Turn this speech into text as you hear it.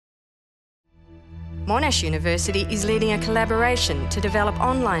Monash University is leading a collaboration to develop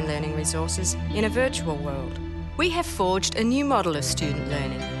online learning resources in a virtual world. We have forged a new model of student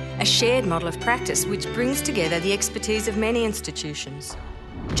learning, a shared model of practice which brings together the expertise of many institutions.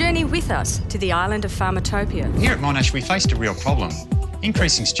 Journey with us to the island of Pharmatopia. Here at Monash we faced a real problem.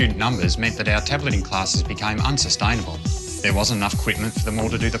 Increasing student numbers meant that our tableting classes became unsustainable. There wasn't enough equipment for them all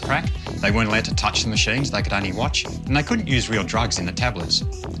to do the prac, they weren't allowed to touch the machines, they could only watch, and they couldn't use real drugs in the tablets.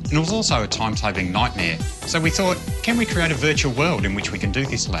 And it was also a time-tabling nightmare, so we thought, can we create a virtual world in which we can do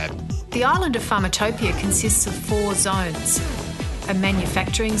this lab? The island of Pharmatopia consists of 4 zones: a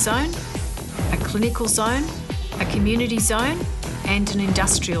manufacturing zone, a clinical zone, a community zone, and an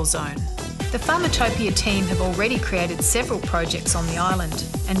industrial zone. The Pharmatopia team have already created several projects on the island,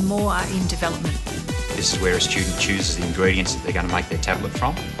 and more are in development. This is where a student chooses the ingredients that they're going to make their tablet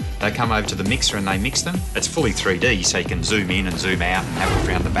from. They come over to the mixer and they mix them. It's fully 3D, so you can zoom in and zoom out and have a look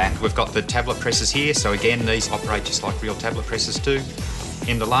around the back. We've got the tablet presses here, so again, these operate just like real tablet presses do.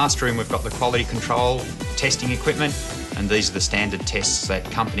 In the last room, we've got the quality control testing equipment, and these are the standard tests that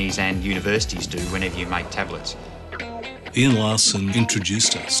companies and universities do whenever you make tablets. Ian Larson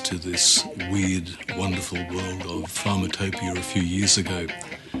introduced us to this weird, wonderful world of Pharmatopia a few years ago.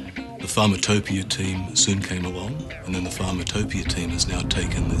 The Pharmatopia team soon came along, and then the Pharmatopia team has now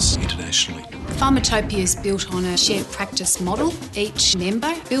taken this internationally. Pharmatopia is built on a shared practice model. Each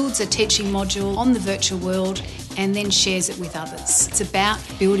member builds a teaching module on the virtual world and then shares it with others. It's about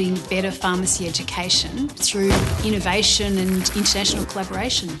building better pharmacy education through innovation and international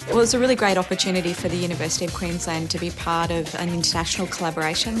collaboration. Well, it was a really great opportunity for the University of Queensland to be part of an international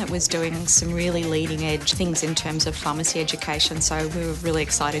collaboration that was doing some really leading edge things in terms of pharmacy education, so we were really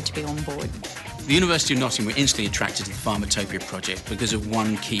excited to be on board. The University of Nottingham were instantly attracted to the Pharmatopia project because of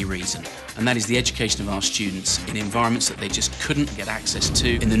one key reason, and that is the education of our students in environments that they just couldn't get access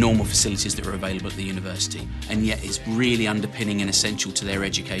to in the normal facilities that were available at the university, and yet is really underpinning and essential to their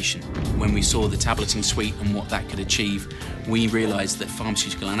education. When we saw the tableting suite and what that could achieve, we realised that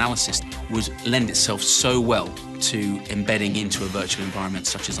pharmaceutical analysis would lend itself so well to embedding into a virtual environment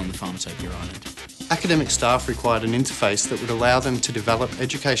such as on the Pharmatopia island. Academic staff required an interface that would allow them to develop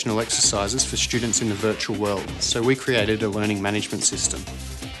educational exercises for students in the virtual world, so we created a learning management system.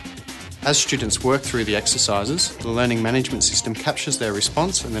 As students work through the exercises, the learning management system captures their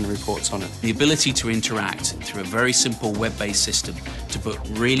response and then reports on it. The ability to interact through a very simple web-based system to put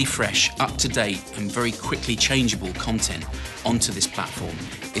really fresh, up-to-date and very quickly changeable content onto this platform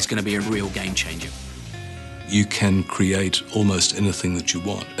is going to be a real game changer. You can create almost anything that you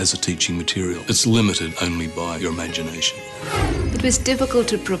want as a teaching material. It's limited only by your imagination. It was difficult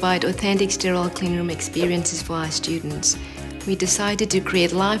to provide authentic sterile cleanroom experiences for our students. We decided to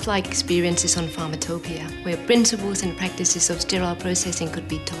create lifelike experiences on Pharmatopia, where principles and practices of sterile processing could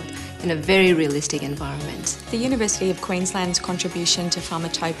be taught in a very realistic environment. The University of Queensland's contribution to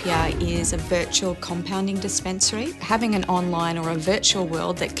Pharmatopia is a virtual compounding dispensary. Having an online or a virtual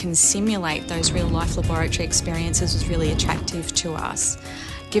world that can simulate those real-life laboratory experiences was really attractive to us.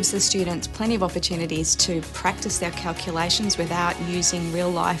 Gives the students plenty of opportunities to practice their calculations without using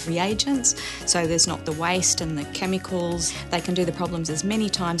real-life reagents, so there's not the waste and the chemicals. They can do the problems as many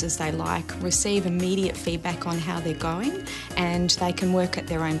times as they like, receive immediate feedback on how they're going, and they can work at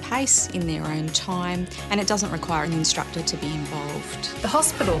their own pace, in their own time, and it doesn't require an instructor to be involved. The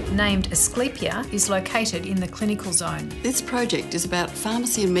hospital, named Asclepia, is located in the clinical zone. This project is about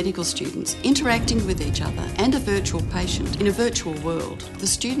pharmacy and medical students interacting with each other and a virtual patient in a virtual world.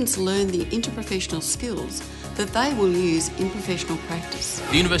 The students learn the interprofessional skills that they will use in professional practice.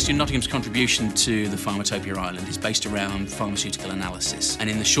 The University of Nottingham's contribution to the Pharmatopia Island is based around pharmaceutical analysis, and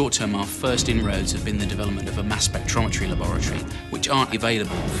in the short term our first inroads have been the development of a mass spectrometry laboratory, which aren't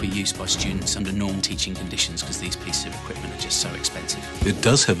available for use by students under normal teaching conditions because these pieces of equipment are just so expensive. It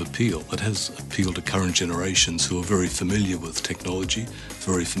does have appeal. It has appeal to current generations who are very familiar with technology,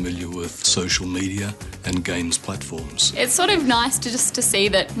 very familiar with social media and games platforms. It's sort of nice to see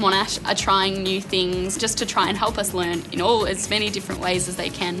that Monash are trying new things just to try and help us learn in as many different ways as they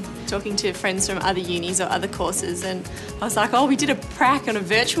can. Talking to friends from other unis or other courses, and I was like, oh, we did a prac on a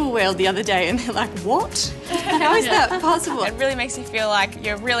virtual world the other day, and they're like, what? How is that possible? It really makes you feel like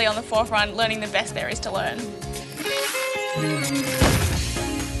you're really on the forefront, learning the best there is to learn.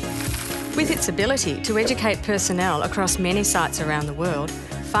 With its ability to educate personnel across many sites around the world,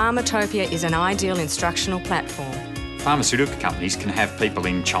 Pharmatopia is an ideal instructional platform. Pharmaceutical companies can have people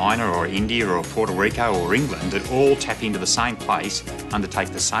in China or India or Puerto Rico or England that all tap into the same place, undertake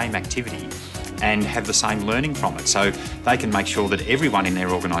the same activity, and have the same learning from it. So they can make sure that everyone in their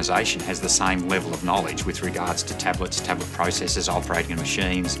organisation has the same level of knowledge with regards to tablets, tablet processes, operating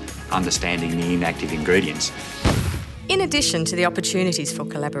machines, understanding the inactive ingredients. In addition to the opportunities for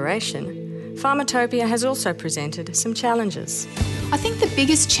collaboration, Pharmatopia has also presented some challenges. I think the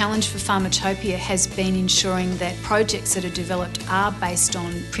biggest challenge for Pharmatopia has been ensuring that projects that are developed are based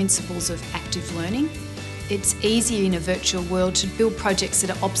on principles of active learning. It's easier in a virtual world to build projects that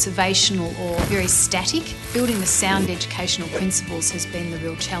are observational or very static. Building the sound educational principles has been the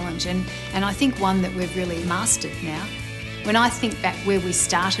real challenge, and I think one that we've really mastered now. When I think back where we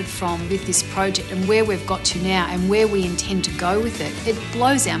started from with this project and where we've got to now and where we intend to go with it, it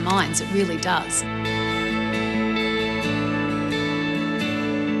blows our minds, it really does.